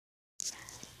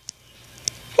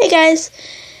guys,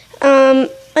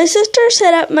 my sister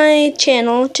set up my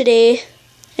channel today,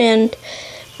 and,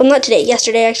 well, not today,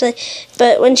 yesterday actually,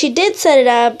 but when she did set it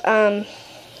up,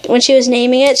 when she was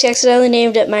naming it, she accidentally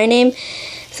named it my name,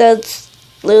 so it's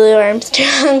Lulu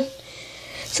Armstrong.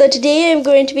 So today I'm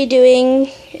going to be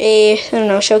doing a, I don't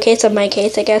know, showcase of my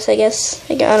case, I guess,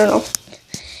 I don't know.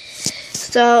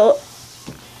 So,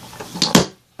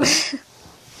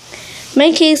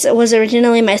 my case was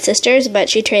originally my sister's, but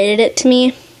she traded it to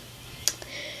me.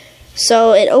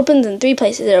 So it opens in 3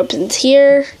 places. It opens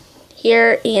here,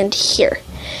 here, and here.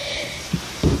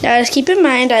 Now just keep in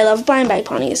mind, I love blind bag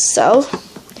ponies, so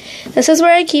this is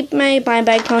where I keep my blind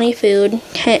bag pony food.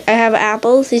 I have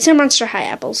apples. These are Monster High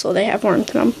apples, so they have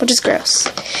worms in them, which is gross.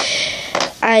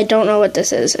 I don't know what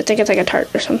this is. I think it's like a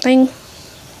tart or something.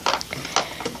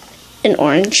 An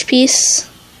orange piece.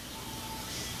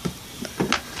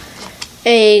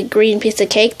 A green piece of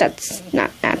cake that's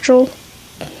not natural.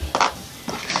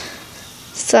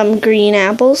 Some green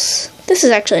apples. This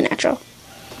is actually natural.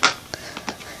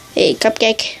 A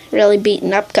cupcake, really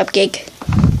beaten up cupcake.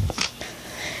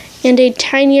 And a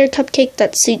tinier cupcake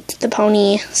that suits the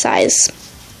pony size.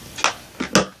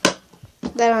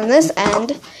 Then on this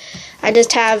end, I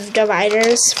just have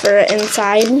dividers for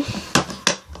inside.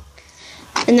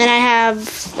 And then I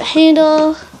have the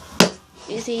handle.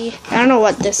 Easy. I don't know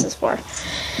what this is for.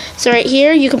 So right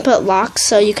here you can put locks,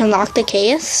 so you can lock the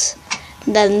case.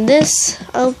 Then this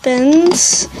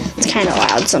opens. It's kind of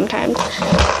loud sometimes.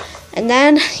 And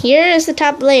then here is the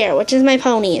top layer, which is my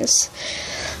ponies.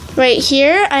 Right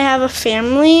here I have a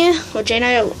family, which I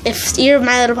know if you're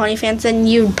My Little Pony fans, then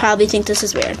you'd probably think this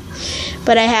is weird.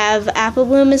 But I have Apple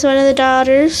Bloom as one of the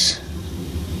daughters.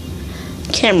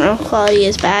 Camera quality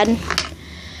is bad.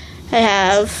 I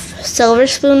have Silver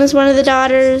Spoon as one of the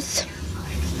daughters.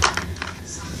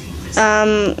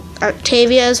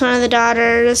 Octavia is one of the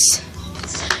daughters.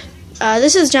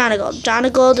 This is Jonagold.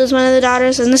 Jonagold is one of the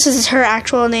daughters, and this is her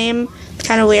actual name. It's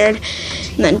kind of weird.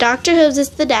 And then Dr. Hooves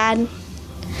is the dad.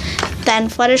 Then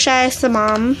Fluttershy is the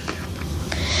mom.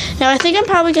 Now I think I'm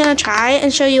probably going to try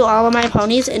and show you all of my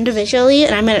ponies individually,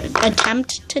 and I'm going to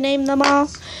attempt to name them all.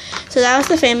 So that was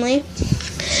the family.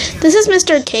 This is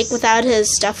Mr. Cake without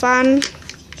his stuff on.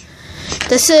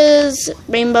 This is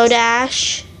Rainbow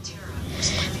Dash.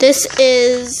 This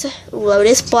is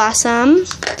Lotus Blossom.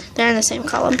 They're in the same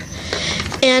column.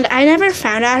 And I never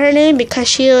found out her name because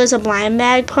she was a blind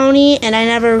bag pony, and I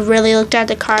never really looked at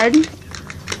the card.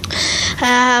 I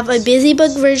have a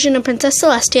Busybug version of Princess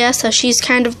Celestia, so she's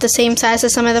kind of the same size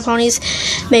as some of the ponies,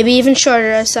 maybe even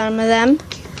shorter as some of them.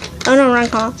 Oh no, wrong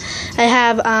column. I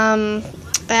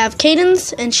have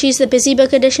Cadence, and she's the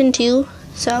Busybug edition too.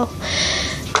 So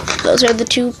those are the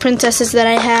 2 princesses that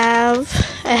I have.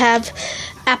 I have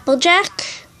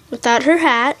Applejack without her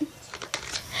hat.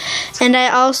 And I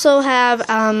also have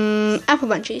Apple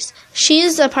Munchies.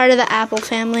 She's a part of the apple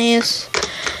families.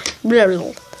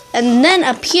 And then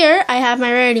up here, I have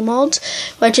my Rarity molds,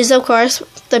 which is, of course,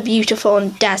 the beautiful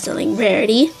and dazzling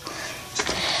Rarity.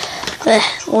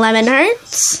 Lemon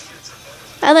Hearts.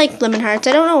 I like Lemon Hearts.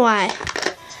 I don't know why.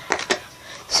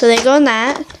 So they go in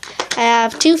that. I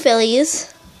have 2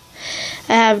 fillies.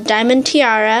 I have Diamond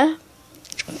Tiara,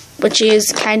 which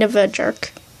is kind of a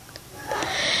jerk.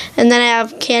 And then I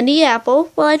have Candy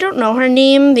Apple. Well, I don't know her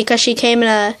name because she came in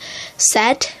a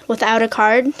set without a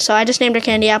card. So I just named her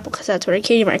Candy Apple because that's what her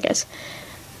cutie mark is.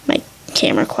 My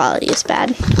camera quality is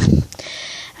bad.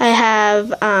 I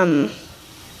have,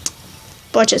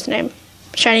 what's his name?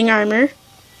 Shining Armor.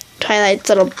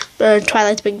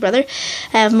 Twilight's big brother.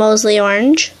 I have Mosley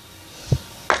Orange.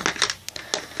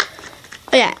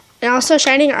 Oh yeah, and also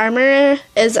Shining Armor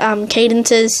is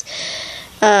Cadence's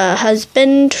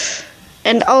husband,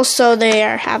 and also they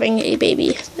are having a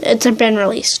baby. It's been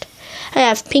released. I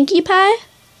have Pinkie Pie,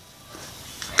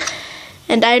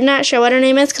 and I'm not sure what her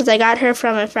name is because I got her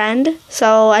from a friend,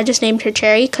 so I just named her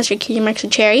Cherry because her cutie mark's a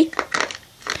cherry.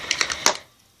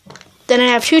 Then I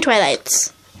have 2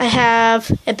 Twilights. I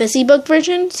have a Busybug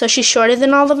version, so she's shorter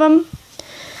than all of them.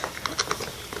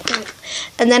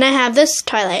 And then I have this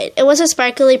Twilight. It was a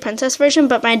sparkly princess version,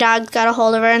 but my dogs got a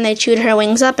hold of her and they chewed her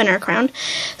wings up and her crown.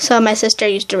 So my sister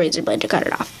used a razor blade to cut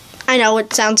it off. I know,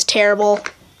 it sounds terrible.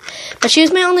 But she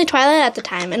was my only Twilight at the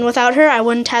time, and without her, I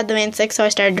wouldn't have the main 6, so I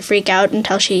started to freak out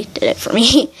until she did it for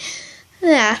me.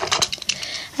 Yeah.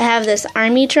 I have this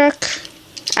army truck.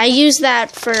 I use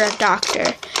that for a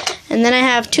doctor. And then I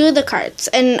have 2 of the carts.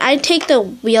 And I take the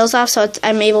wheels off so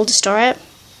I'm able to store it.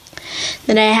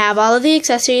 Then I have all of the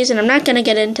accessories, and I'm not going to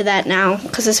get into that now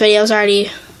because this video is already,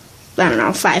 I don't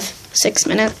know, 5-6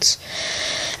 minutes.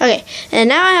 Okay, and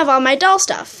now I have all my doll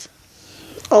stuff.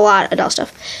 a lot of doll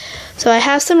stuff. So I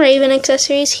have some Raven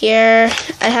accessories here.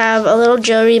 I have a little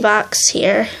jewelry box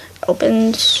here.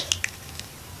 Opens.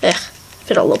 Ugh,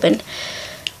 if it'll open.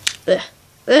 Ugh.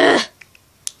 Ugh.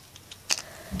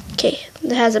 Okay,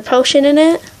 it has a potion in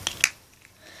it.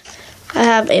 I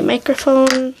have a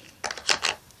microphone.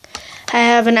 I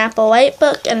have an Apple White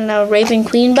book and a Raven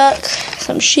Queen book.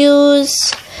 Some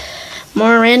shoes.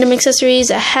 More random accessories.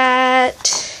 A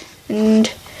hat.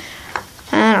 And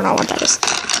I don't know what that is.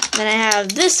 Then I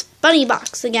have this bunny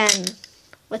box again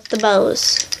with the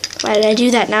bows. Why did I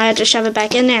do that? Now I have to shove it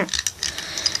back in there.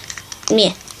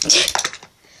 Meh.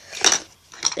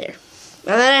 There.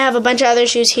 And then I have a bunch of other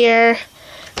shoes here.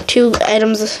 2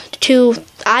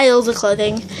 aisles of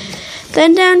clothing.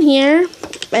 Then down here,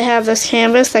 I have this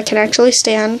canvas that can actually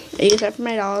stand. I use that for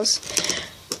my dolls.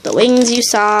 The wings you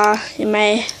saw in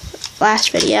my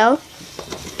last video.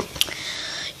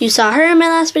 You saw her in my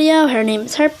last video. Her name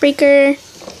is Heartbreaker.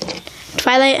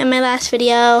 Twilight in my last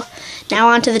video. Now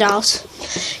on to the dolls.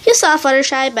 You saw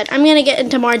Fluttershy, but I'm going to get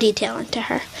into more detail into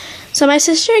her. So my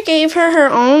sister gave her her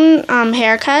own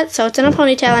haircut. So it's in a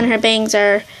ponytail and her bangs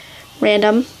are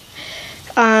random.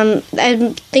 I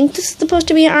think this is supposed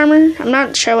to be armor. I'm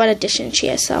not sure what edition she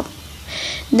is, so.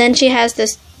 Then she has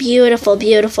this beautiful,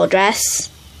 beautiful dress.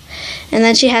 And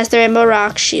then she has the Rainbow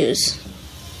Rock shoes.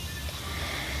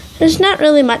 There's not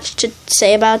really much to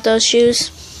say about those shoes.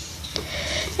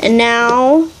 And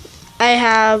now I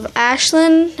have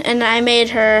Ashlyn, and I made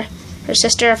her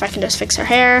sister, if I can just fix her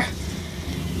hair.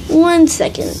 1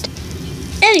 second.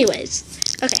 Anyways,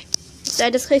 okay. So I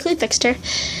just quickly fixed her.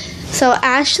 So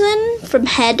Ashlyn, from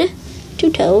head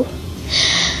to toe,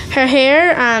 her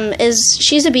hair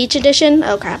she's a beach edition.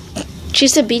 Oh crap.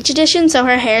 She's a beach edition, so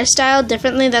her hair is styled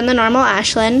differently than the normal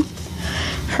Ashlyn.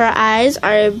 Her eyes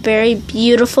are a very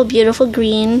beautiful, beautiful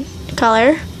green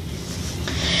color.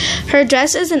 Her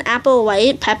dress is an apple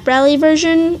white pep rally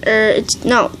version,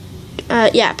 pep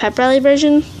rally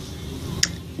version.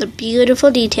 The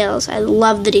beautiful details. I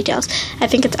love the details. I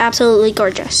think it's absolutely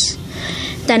gorgeous.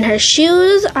 Then her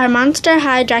shoes are Monster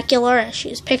High Draculaura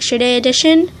shoes, Picture Day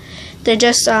edition. They're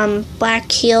just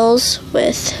black heels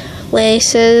with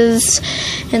laces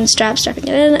and straps strapping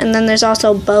it in. And then there's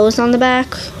also bows on the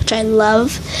back, which I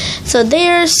love. So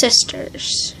they're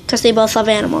sisters, because they both love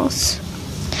animals.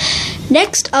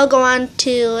 Next, I'll go on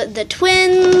to the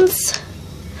twins.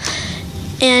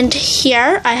 And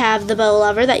here I have the Bow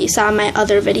Lover that you saw in my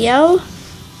other video.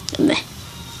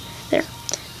 There,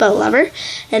 Bow Lover.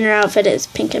 And her outfit is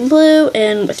pink and blue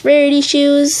and with Rarity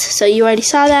shoes. So you already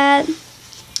saw that.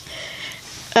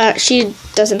 She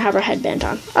doesn't have her headband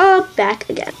on. Oh, back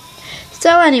again.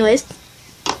 So anyways,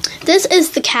 this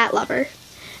is the Cat Lover.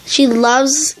 She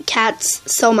loves cats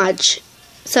so much.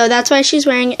 So that's why she's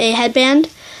wearing a headband.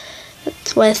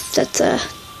 It's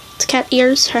cat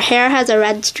ears. Her hair has a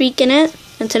red streak in it.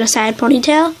 It's in a side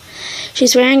ponytail.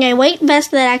 She's wearing a white vest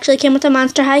that actually came with a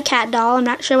Monster High cat doll. I'm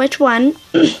not sure which one.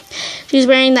 She's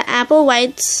wearing the Apple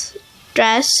White's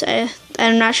dress.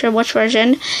 I'm not sure which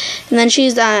version. And then she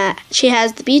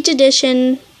has the Beach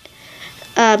Edition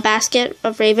basket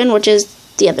of Raven, which is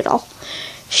the other doll.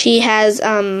 She has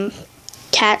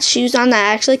cat shoes on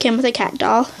that actually came with a cat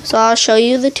doll. So I'll show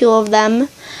you the two of them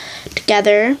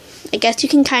together. I guess you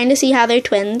can kind of see how they're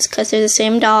twins because they're the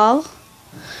same doll.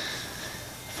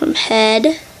 From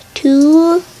head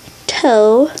to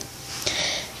toe.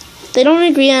 They don't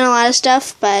agree on a lot of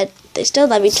stuff, but they still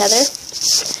love each other.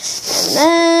 And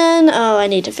then, oh, I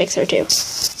need to fix her too.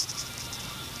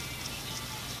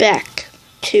 Back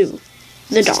to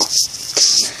the doll.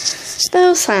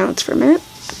 So, silence for a minute.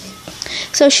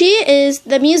 So she is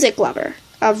the music lover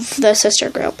of the sister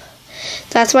group.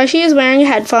 That's why she is wearing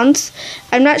headphones.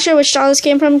 I'm not sure which doll this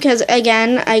came from because,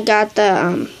 again, I got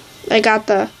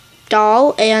the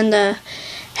doll and the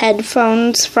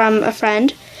headphones from a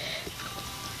friend.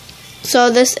 So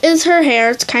this is her hair.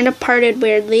 It's kind of parted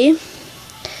weirdly.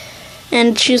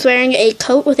 And she's wearing a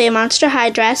coat with a Monster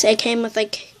High dress. It came with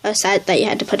like a set that you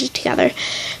had to put it together.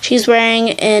 She's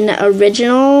wearing an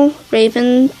original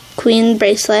Raven Queen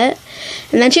bracelet.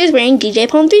 And then she's wearing DJ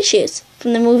Palm 3 shoes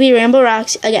from the movie Rainbow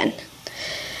Rocks again.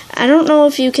 I don't know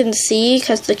if you can see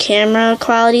because the camera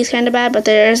quality is kind of bad, but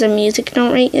there's a music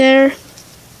note right there.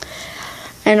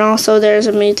 And also there's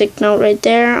a music note right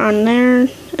there on there.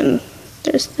 And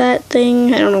there's that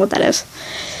thing. I don't know what that is.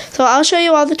 So I'll show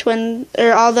you all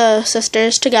the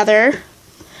sisters together.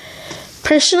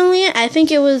 Personally, I think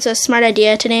it was a smart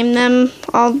idea to name them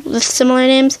all with similar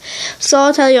names. So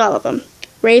I'll tell you all of them.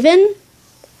 Raven,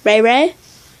 Ray Ray,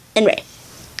 and Ray.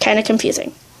 Kind of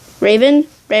confusing. Raven,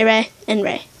 Ray Ray, and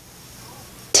Ray.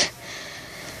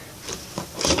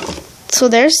 So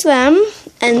there's them.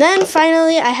 And then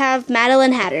finally I have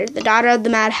Madeline Hatter, the daughter of the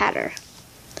Mad Hatter.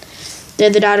 They're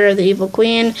the daughter of the evil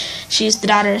queen. She's the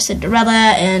daughter of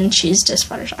Cinderella, and she's just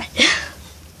Fluttershy.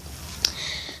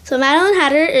 So Madeline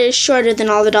Hatter is shorter than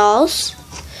all the dolls.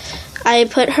 I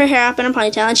put her hair up in a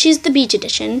ponytail, and she's the beach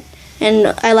edition.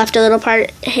 And I left a little part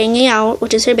hanging out,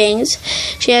 which is her bangs.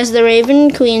 She has the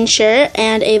Raven Queen shirt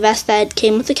and a vest that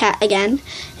came with the cat again.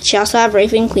 She also has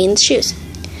Raven Queen's shoes.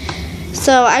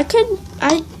 So I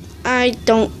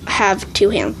don't have two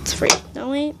hands free. No,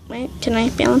 wait, can I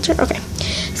balance her? Okay.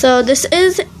 So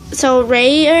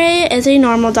Ray is a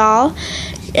normal doll,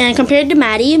 and compared to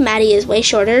Maddie is way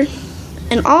shorter.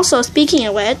 And also, speaking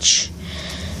of which,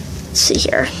 let's see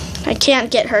here. I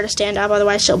can't get her to stand up,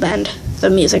 otherwise she'll bend. The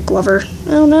music lover.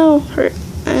 Oh no,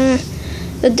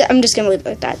 I'm just gonna leave it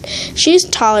like that. She's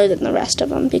taller than the rest of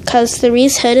them because the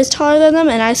Reese Hood is taller than them,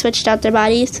 and I switched out their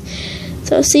bodies.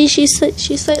 So see, she's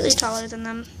slightly taller than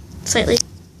them, slightly.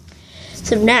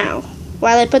 So now,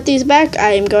 while I put these back,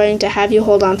 I am going to have you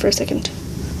hold on for a second.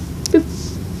 Boop.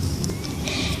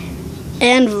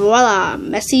 And voila,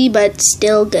 messy but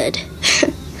still good.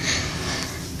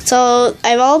 So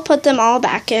I've all put them all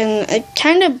back in. It's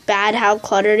kind of bad how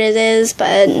cluttered it is,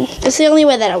 but it's the only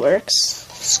way that it works.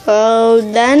 So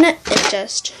then it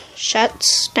just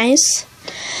shuts nice.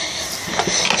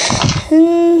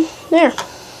 And there.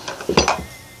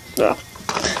 Oh,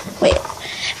 wait.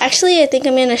 Actually, I think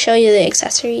I'm going to show you the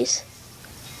accessories.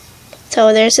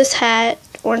 So there's this hat.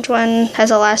 Orange one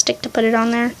has elastic to put it on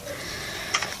there.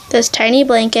 This tiny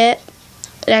blanket.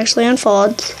 It actually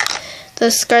unfolds.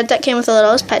 The skirt that came with the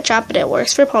Littlest Pet Shop, but it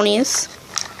works for ponies.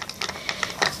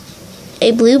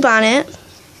 A blue bonnet.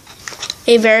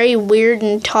 A very weird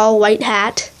and tall white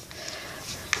hat.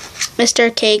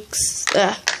 Mr. Cake's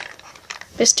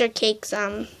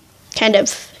kind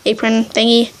of apron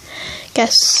thingy.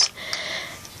 Guess.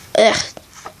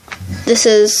 This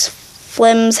is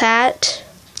Flim's hat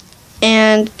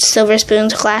and Silver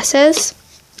Spoon's glasses.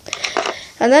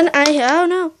 And then oh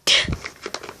no,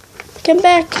 come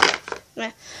back.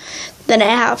 Then I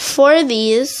have 4 of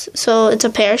these, so it's a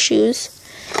pair of shoes.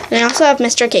 And I also have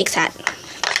Mr. Cake's hat.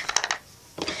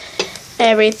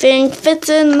 Everything fits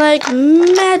in like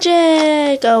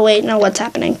magic. Oh wait, no, what's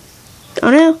happening?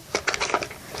 Oh no.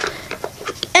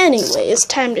 Anyway, it's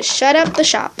time to shut up the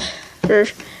shop. Or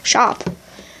shop.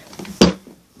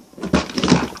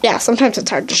 Yeah, sometimes it's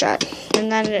hard to shut.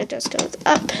 And then it just goes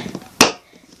up.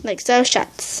 Like so,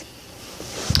 shuts.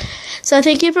 So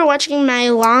thank you for watching my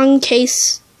long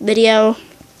case video.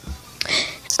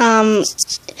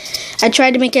 I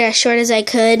tried to make it as short as I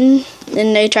could,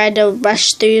 and I tried to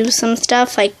rush through some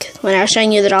stuff, like when I was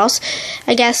showing you the dolls.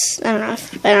 I guess I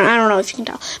don't know if you can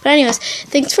tell. But anyways,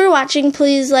 thanks for watching.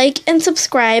 Please like and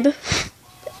subscribe,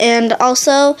 and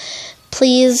also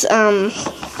please and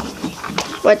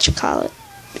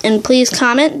please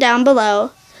comment down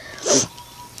below.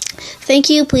 Thank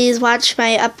you. Please watch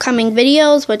my upcoming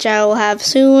videos, which I will have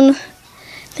soon.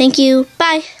 Thank you.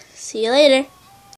 Bye. See you later.